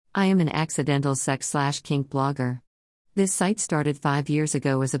I am an accidental sex/kink blogger. This site started 5 years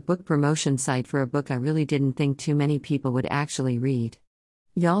ago as a book promotion site for a book I really didn't think too many people would actually read.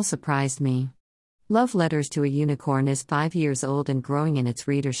 Y'all surprised me. Love Letters to a Unicorn is 5 years old and growing in its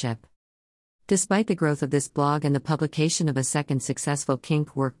readership. Despite the growth of this blog and the publication of a second successful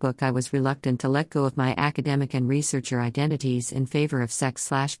kink workbook, I was reluctant to let go of my academic and researcher identities in favor of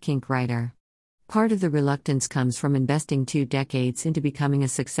sex/kink writer. Part of the reluctance comes from investing 2 decades into becoming a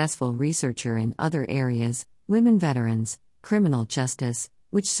successful researcher in other areas, women veterans, criminal justice,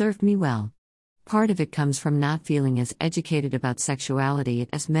 which served me well. Part of it comes from not feeling as educated about sexuality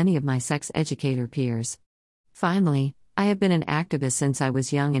as many of my sex educator peers. Finally, I have been an activist since I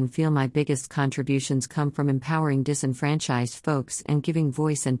was young and feel my biggest contributions come from empowering disenfranchised folks and giving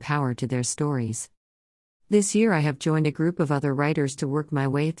voice and power to their stories. This year I have joined a group of other writers to work my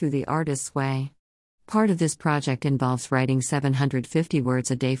way through the artist's way. Part of this project involves writing 750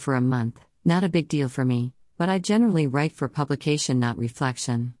 words a day for a month, not a big deal for me, but I generally write for publication, not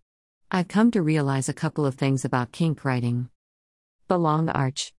reflection. I've come to realize a couple of things about kink writing. The long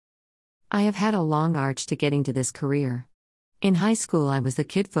arch. I have had a long arch to getting to this career. In high school, I was the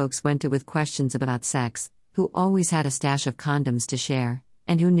kid folks went to with questions about sex, who always had a stash of condoms to share,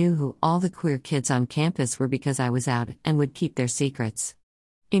 and who knew who all the queer kids on campus were because I was out and would keep their secrets.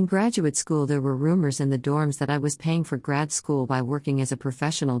 In graduate school, there were rumors in the dorms that I was paying for grad school by working as a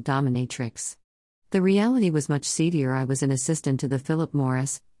professional dominatrix. The reality was much seedier. I was an assistant to the Philip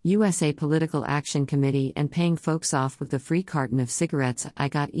Morris, USA Political Action Committee and paying folks off with the free carton of cigarettes I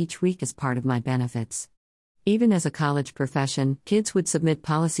got each week as part of my benefits. Even as a college profession, kids would submit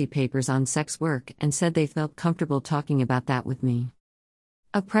policy papers on sex work and said they felt comfortable talking about that with me.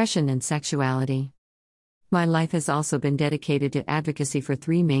 Oppression and sexuality. My life has also been dedicated to advocacy for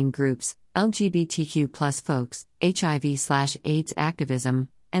 3 main groups: LGBTQ+ folks, HIV/AIDS activism,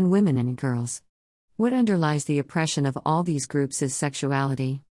 and women and girls. What underlies the oppression of all these groups is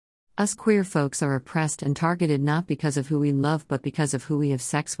sexuality. Us queer folks are oppressed and targeted not because of who we love but because of who we have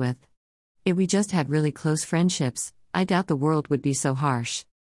sex with. If we just had really close friendships, I doubt the world would be so harsh.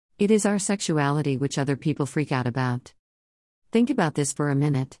 It is our sexuality which other people freak out about. Think about this for a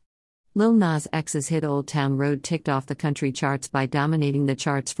minute. Lil Nas X's hit Old Town Road ticked off the country charts by dominating the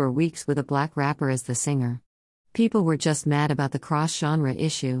charts for weeks with a black rapper as the singer. People were just mad about the cross-genre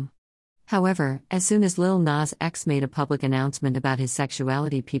issue. However, as soon as Lil Nas X made a public announcement about his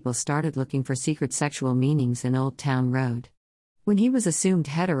sexuality, people started looking for secret sexual meanings in Old Town Road. When he was assumed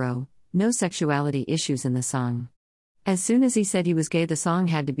hetero, no sexuality issues in the song. As soon as he said he was gay, the song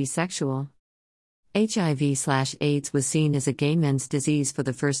had to be sexual. HIV/AIDS was seen as a gay men's disease for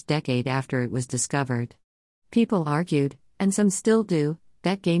the first decade after it was discovered. People argued, and some still do,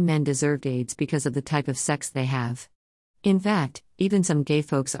 that gay men deserved AIDS because of the type of sex they have. In fact, even some gay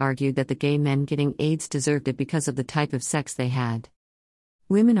folks argued that the gay men getting AIDS deserved it because of the type of sex they had.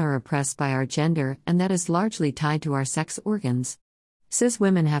 Women are oppressed by our gender, and that is largely tied to our sex organs. Cis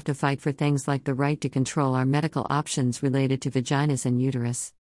women have to fight for things like the right to control our medical options related to vaginas and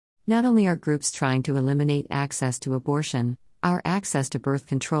uterus. Not only are groups trying to eliminate access to abortion, our access to birth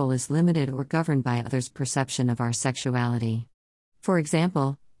control is limited or governed by others' perception of our sexuality. For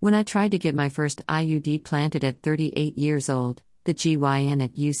example, when I tried to get my first IUD planted at 38 years old, the GYN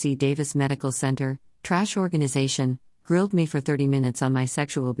at UC Davis Medical Center, trash organization, grilled me for 30 minutes on my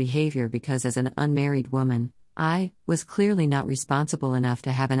sexual behavior because as an unmarried woman, I was clearly not responsible enough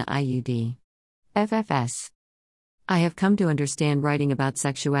to have an IUD. FFS. I have come to understand writing about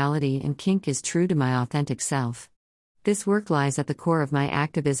sexuality and kink is true to my authentic self. This work lies at the core of my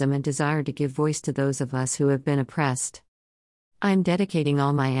activism and desire to give voice to those of us who have been oppressed. I am dedicating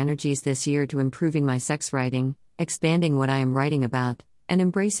all my energies this year to improving my sex writing, expanding what I am writing about, and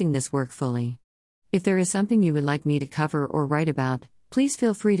embracing this work fully. If there is something you would like me to cover or write about, please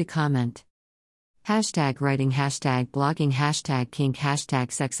feel free to comment. #writing, #blogging, #kink,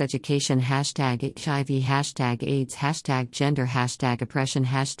 #sex education, #HIV, #AIDS, #gender, #oppression,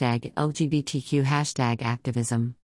 #LGBTQ, #activism.